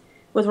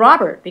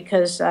Robert,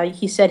 because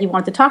he said he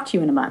wanted to talk to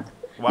you in a month.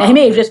 Wow. Now, he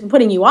may have just been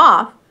putting you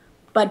off,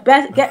 but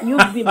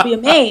you'd be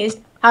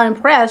amazed how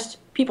impressed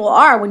people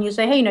are when you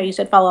say, hey, you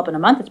said follow up in a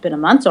month. It's been a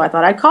month, so I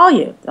thought I'd call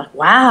you. They're like,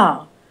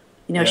 wow.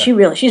 Yeah.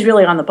 She's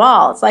really on the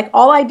ball. It's like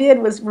all I did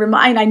was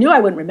I knew I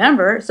wouldn't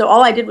remember, so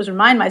all I did was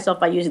remind myself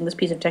by using this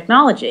piece of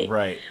technology.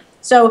 Right.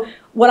 So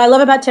what I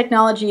love about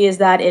technology is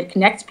that it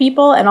connects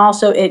people, and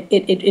also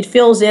it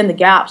fills in the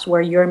gaps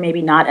where you're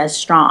maybe not as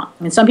strong.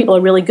 I mean, some people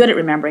are really good at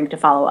remembering to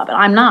follow up, and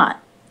I'm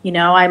not.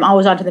 I'm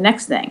always on to the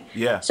next thing.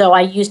 Yeah. So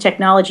I use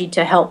technology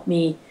to help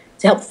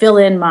fill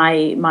in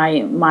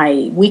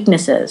my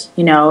weaknesses,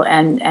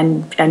 and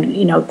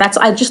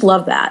I just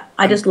love that.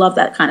 I just love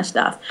that kind of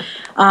stuff.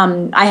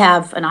 I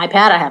have an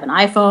iPad, I have an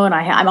iPhone,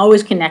 I'm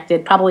always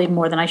connected, probably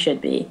more than I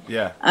should be.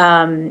 Yeah.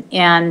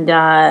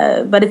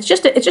 But it's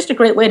just a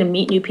great way to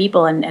meet new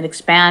people and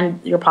expand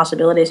your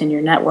possibilities in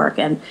your network.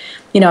 And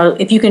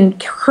if you can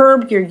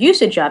curb your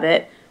usage of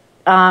it,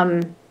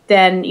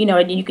 then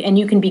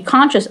you can be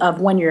conscious of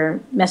when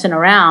you're messing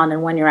around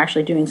and when you're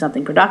actually doing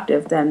something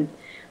productive. Then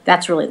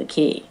that's really the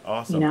key.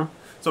 Awesome.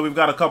 So we've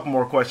got a couple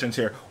more questions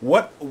here.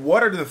 What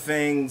are the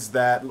things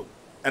that,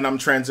 and I'm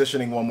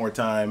transitioning one more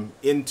time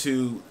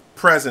into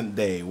present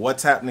day?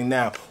 What's happening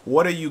now?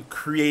 What are you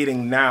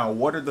creating now?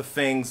 What are the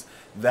things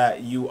that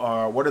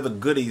what are the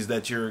goodies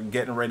that you're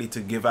getting ready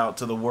to give out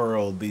to the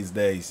world these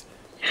days?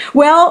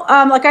 Well,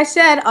 like I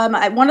said,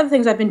 one of the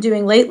things I've been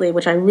doing lately,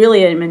 which I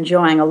really am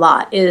enjoying a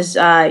lot, is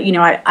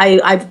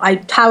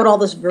I tout all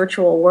this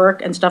virtual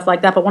work and stuff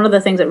like that. But one of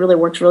the things that really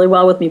works really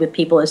well with me with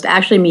people is to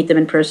actually meet them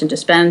in person, to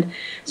spend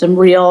some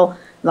real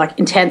like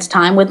intense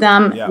time with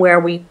them, Yeah. where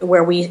we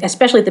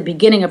especially at the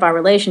beginning of our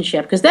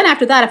relationship, because then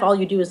after that, if all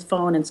you do is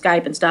phone and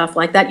Skype and stuff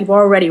like that, you've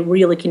already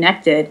really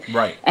connected,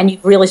 Right. and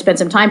you've really spent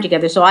some time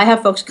together. So I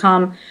have folks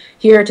come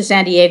here to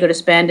San Diego to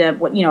spend a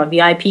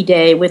VIP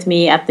day with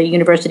me at the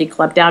University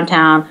Club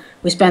downtown.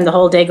 We spend the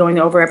whole day going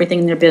over everything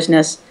in their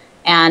business,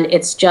 and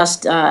it's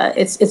just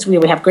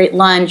we have great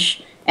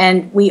lunch.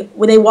 And when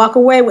they walk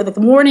away with it, the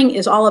morning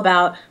is all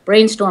about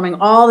brainstorming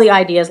all the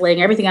ideas,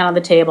 laying everything out on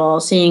the table,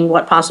 seeing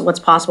what's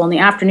possible. And the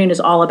afternoon is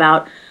all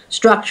about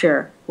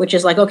structure, which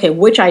is like, okay,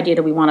 which idea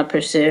do we want to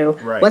pursue?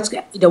 Right.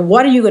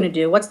 What are you going to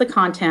do? What's the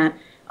content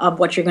of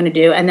what you're going to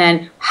do? And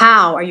then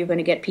how are you going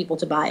to get people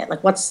to buy it?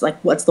 What's the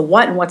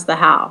what and what's the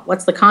how?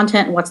 What's the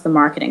content and what's the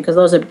marketing?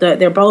 Because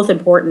they're both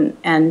important.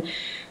 And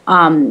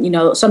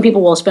some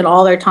people will spend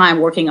all their time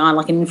working on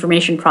like an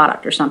information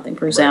product or something,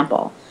 for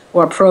example. Right.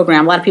 Or a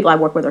program. A lot of people I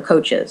work with are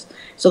coaches,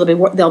 so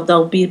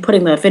they'll be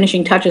putting the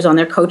finishing touches on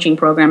their coaching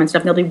program and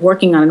stuff. And they'll be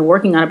working on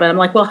it. But I'm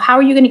like, well, how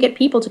are you going to get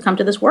people to come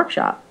to this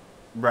workshop?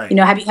 Right.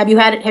 Have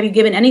you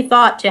given any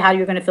thought to how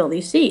you're going to fill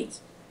these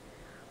seats?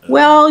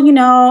 Well,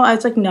 I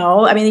was like,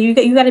 no. I mean,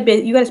 you got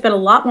to spend a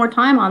lot more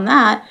time on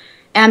that.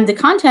 And the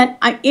content,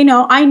 I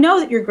know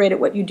that you're great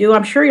at what you do.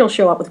 I'm sure you'll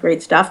show up with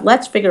great stuff.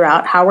 Let's figure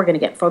out how we're going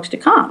to get folks to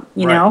come.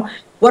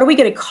 What are we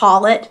going to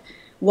call it?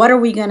 What are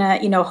we gonna,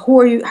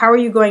 how are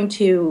you going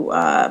to,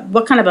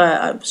 what kind of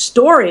a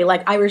story,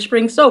 like Irish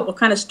Spring Soap, what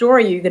kind of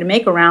story are you going to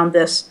make around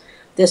this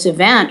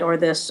event or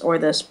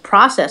this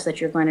process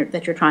that you're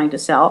trying to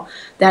sell,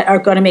 that are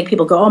going to make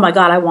people go, oh my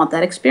God, I want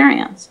that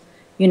experience.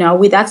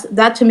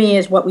 That to me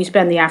is what we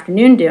spend the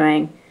afternoon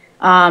doing.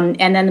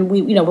 And then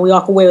we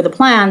walk away with a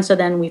plan. So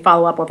then we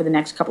follow up over the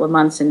next couple of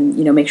months and,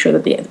 make sure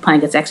that the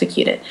plan gets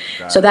executed.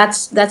 So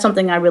that's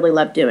something I really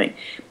love doing.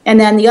 And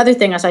then the other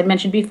thing, as I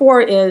mentioned before,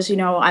 is,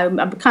 I'm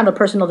kind of a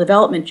personal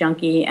development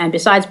junkie. And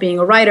besides being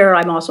a writer,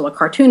 I'm also a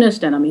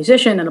cartoonist and a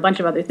musician and a bunch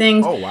of other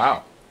things. Oh,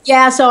 wow.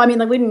 Yeah. So, I mean,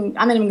 I'm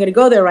not even going to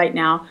go there right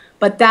now.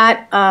 But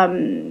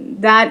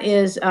that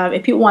is,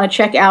 if people want to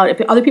check out,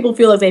 if other people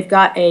feel like they've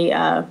got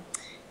a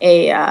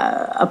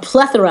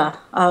plethora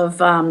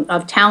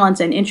of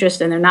talents and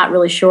interests, and they're not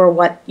really sure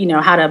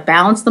how to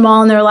balance them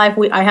all in their life.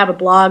 I have a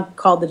blog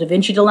called The Da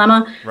Vinci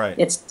Dilemma. Right.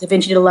 It's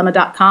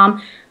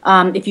davincidilemma.com.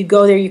 If you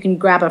go there, you can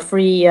grab a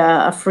free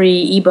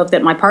ebook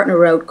that my partner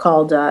wrote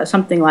called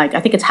something like, I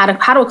think it's how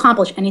to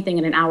accomplish anything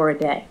in an hour a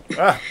day,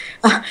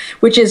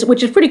 which is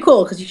pretty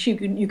cool, because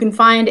you can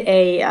find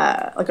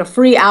a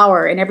free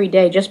hour in every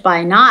day just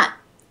by not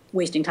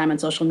wasting time on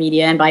social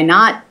media and by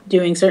not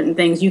doing certain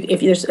things.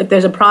 If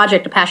there's a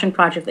passion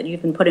project that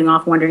you've been putting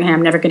off, wondering, hey,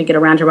 I'm never going to get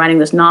around to writing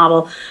this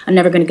novel, I'm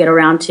never going to get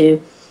around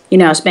to,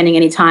 spending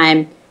any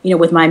time,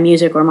 with my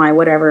music or my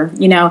whatever,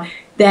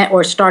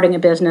 or starting a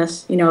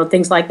business,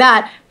 things like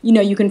that,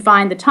 you can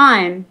find the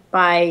time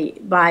by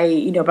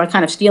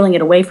kind of stealing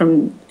it away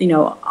from,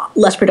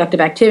 less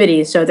productive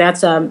activities. So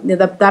that's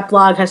that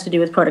blog has to do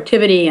with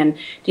productivity and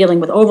dealing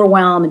with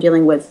overwhelm and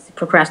dealing with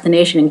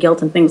procrastination and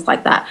guilt and things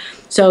like that.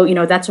 So,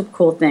 that's a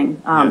cool thing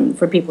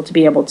for people to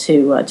be able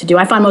to do.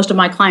 I find most of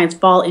my clients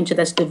fall into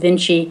this Da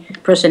Vinci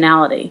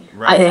personality.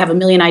 Right. I have a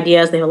million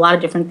ideas. They have a lot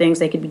of different things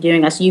they could be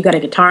doing. I see you got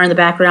a guitar in the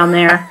background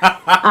there.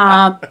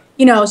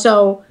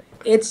 So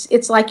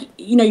it's like,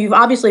 you've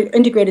obviously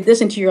integrated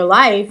this into your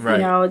life,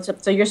 right.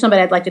 So you're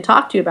somebody I'd like to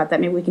talk to about that.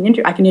 Maybe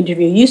I can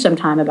interview you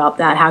sometime about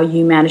that, how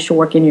you manage to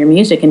work in your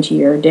music into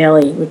your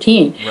daily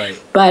routine.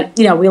 Right. But,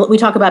 we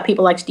talk about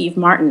people like Steve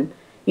Martin.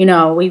 We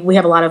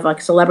have a lot of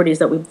like celebrities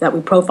that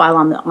we profile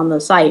on the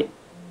site.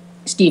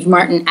 Steve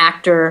Martin,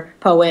 actor,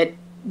 poet,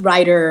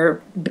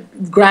 writer,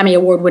 Grammy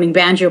award-winning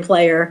banjo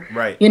player.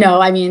 Right.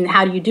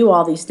 How do you do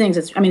all these things?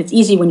 It's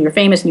easy when you're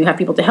famous and you have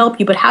people to help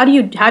you, but how do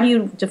you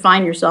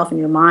define yourself in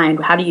your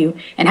mind? How do you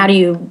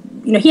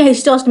he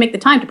still has to make the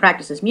time to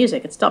practice his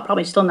music. It's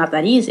probably still not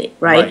that easy,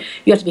 right?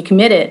 You have to be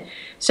committed.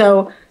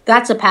 So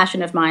that's a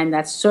passion of mine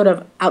that's sort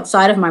of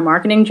outside of my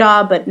marketing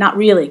job, but not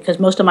really, because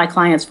most of my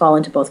clients fall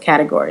into both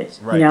categories.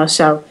 Right.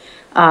 So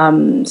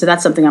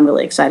that's something I'm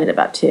really excited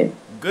about too.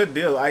 Good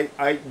deal.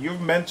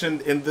 You've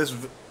mentioned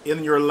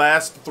in your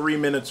last 3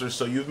 minutes or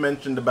so, you've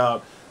mentioned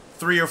about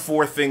 3 or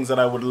 4 things that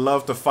I would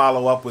love to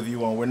follow up with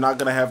you on. We're not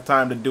going to have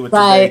time to do it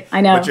today.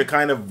 I know. But you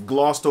kind of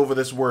glossed over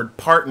this word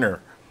partner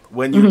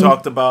when you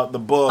talked about the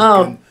book.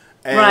 Oh,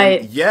 and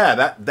right.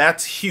 Yeah,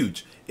 that's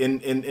huge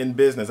in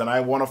business. And I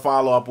want to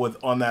follow up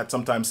on that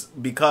sometimes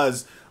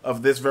because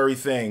of this very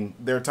thing.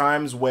 There are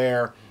times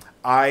where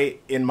I,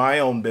 in my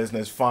own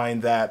business,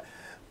 find that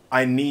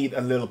I need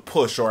a little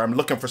push, or I'm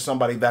looking for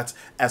somebody that's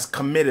as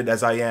committed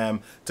as I am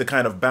to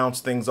kind of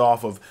bounce things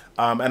off of.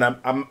 And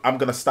I'm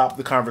gonna stop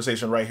the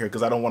conversation right here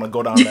because I don't want to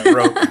go down that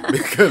road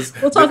because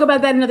we'll talk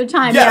about that another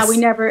time. Yes. Yeah, we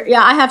never.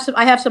 Yeah, I have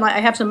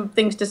some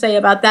things to say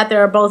about that.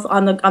 There are both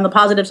on the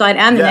positive side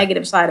and the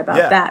negative side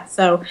about that.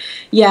 So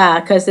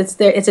yeah, because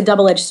it's a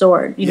double-edged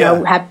sword. You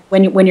know,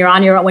 when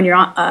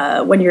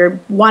you're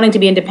wanting to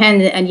be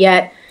independent and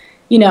yet,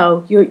 you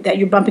know,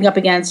 you're bumping up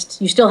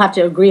against, you still have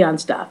to agree on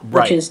stuff,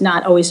 which is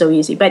not always so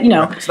easy. But, you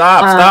know.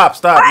 Stop.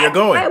 You're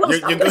going.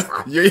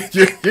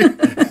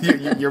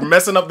 You're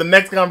messing up the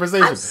next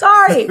conversation. I'm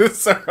sorry.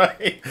 It's all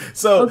right.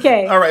 So,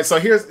 okay. All right. So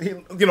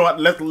you know what?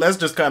 Let's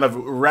just kind of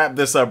wrap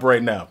this up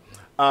right now.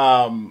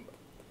 I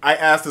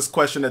asked this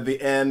question at the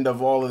end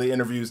of all of the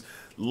interviews.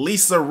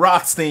 Lisa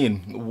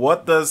Rothstein,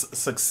 what does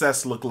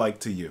success look like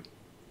to you?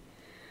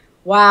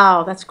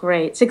 Wow, that's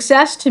great.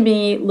 Success to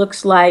me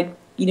looks like,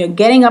 you know,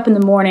 getting up in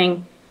the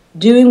morning,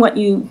 doing what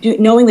you do,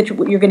 knowing that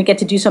you're going to get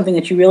to do something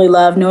that you really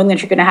love, knowing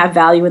that you're going to have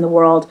value in the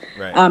world.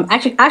 Right.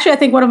 Actually, I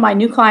think one of my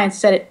new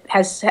clients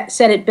has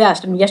said it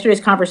best. I mean,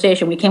 yesterday's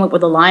conversation, we came up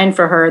with a line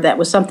for her that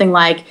was something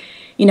like,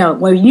 you know,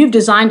 when you've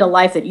designed a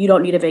life that you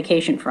don't need a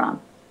vacation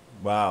from.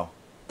 Wow.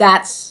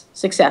 That's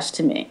success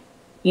to me.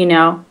 You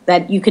know,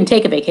 that you can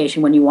take a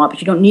vacation when you want,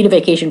 but you don't need a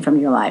vacation from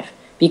your life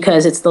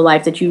because it's the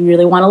life that you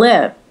really want to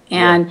live.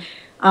 And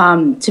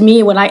to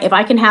me, if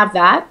I can have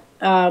that,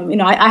 you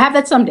know, I have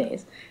that some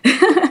days.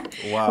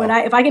 Wow.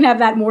 If I can have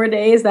that more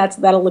days,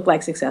 that'll look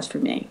like success for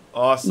me.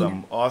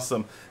 Awesome,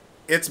 awesome.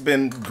 It's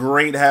been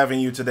great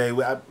having you today.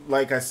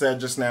 Like I said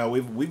just now,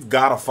 we've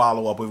got to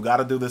follow up. We've got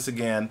to do this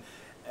again.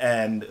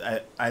 And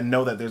I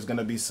know that there's going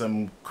to be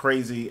some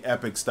crazy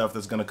epic stuff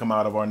that's going to come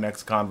out of our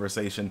next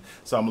conversation.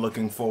 So I'm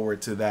looking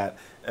forward to that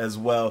as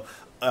well.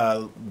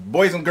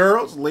 Boys and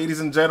girls, ladies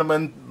and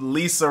gentlemen,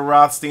 Lisa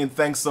Rothstein,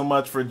 thanks so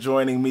much for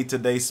joining me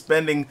today,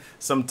 spending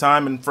some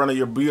time in front of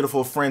your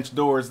beautiful French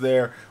doors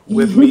there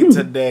with me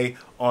today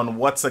on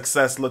what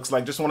success looks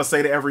like. Just want to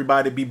say to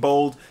everybody, be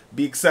bold,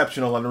 be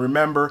exceptional, and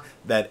remember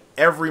that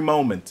every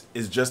moment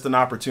is just an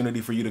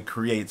opportunity for you to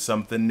create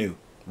something new.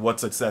 What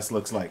success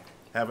looks like.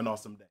 Have an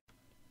awesome day.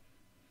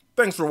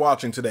 Thanks for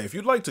watching today. If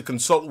you'd like to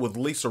consult with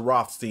Lisa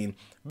Rothstein,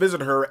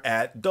 visit her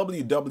at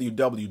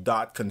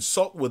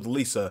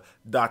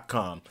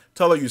www.consultwithlisa.com.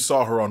 Tell her you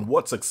saw her on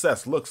What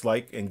Success Looks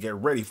Like and get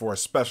ready for a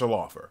special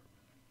offer.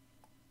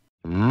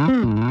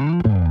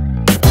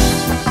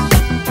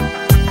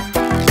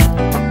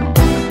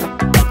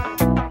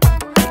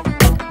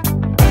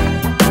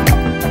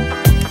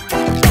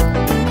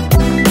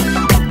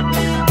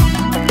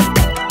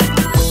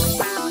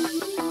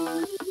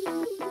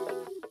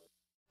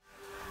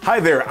 Hi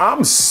there,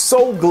 I'm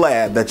so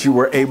glad that you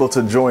were able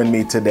to join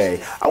me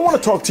today. I want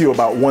to talk to you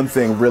about one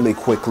thing really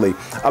quickly.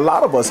 A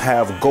lot of us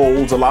have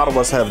goals, a lot of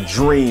us have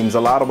dreams,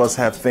 a lot of us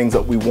have things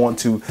that we want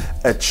to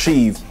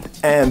achieve.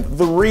 And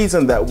the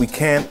reason that we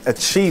can't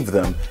achieve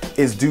them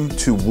is due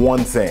to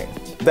one thing.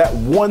 That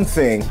one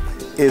thing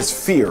is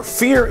fear.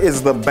 Fear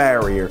is the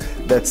barrier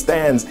that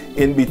stands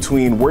in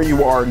between where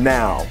you are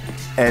now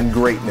and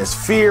greatness.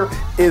 Fear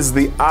is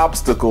the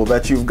obstacle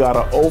that you've got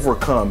to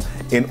overcome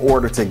in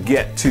order to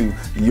get to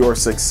your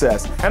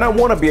success. And I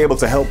want to be able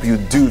to help you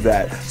do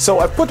that. So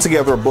I've put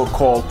together a book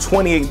called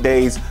 28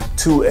 Days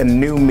to a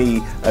New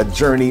Me, A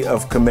Journey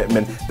of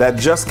Commitment that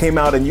just came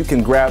out, and you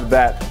can grab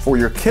that for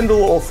your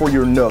Kindle or for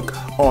your Nook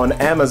on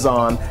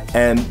Amazon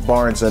and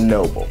Barnes &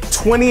 Noble.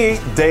 28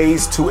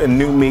 Days to a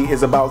New Me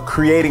is about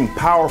creating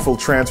powerful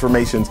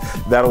transformations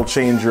that'll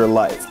change your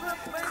life.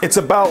 It's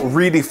about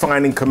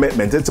redefining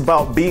commitment. It's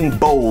about being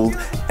bold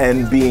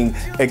and being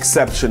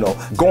exceptional.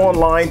 Go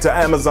online to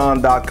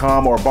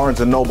Amazon.com or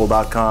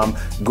BarnesandNoble.com,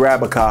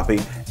 grab a copy,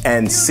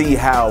 and see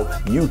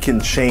how you can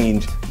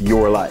change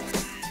your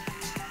life.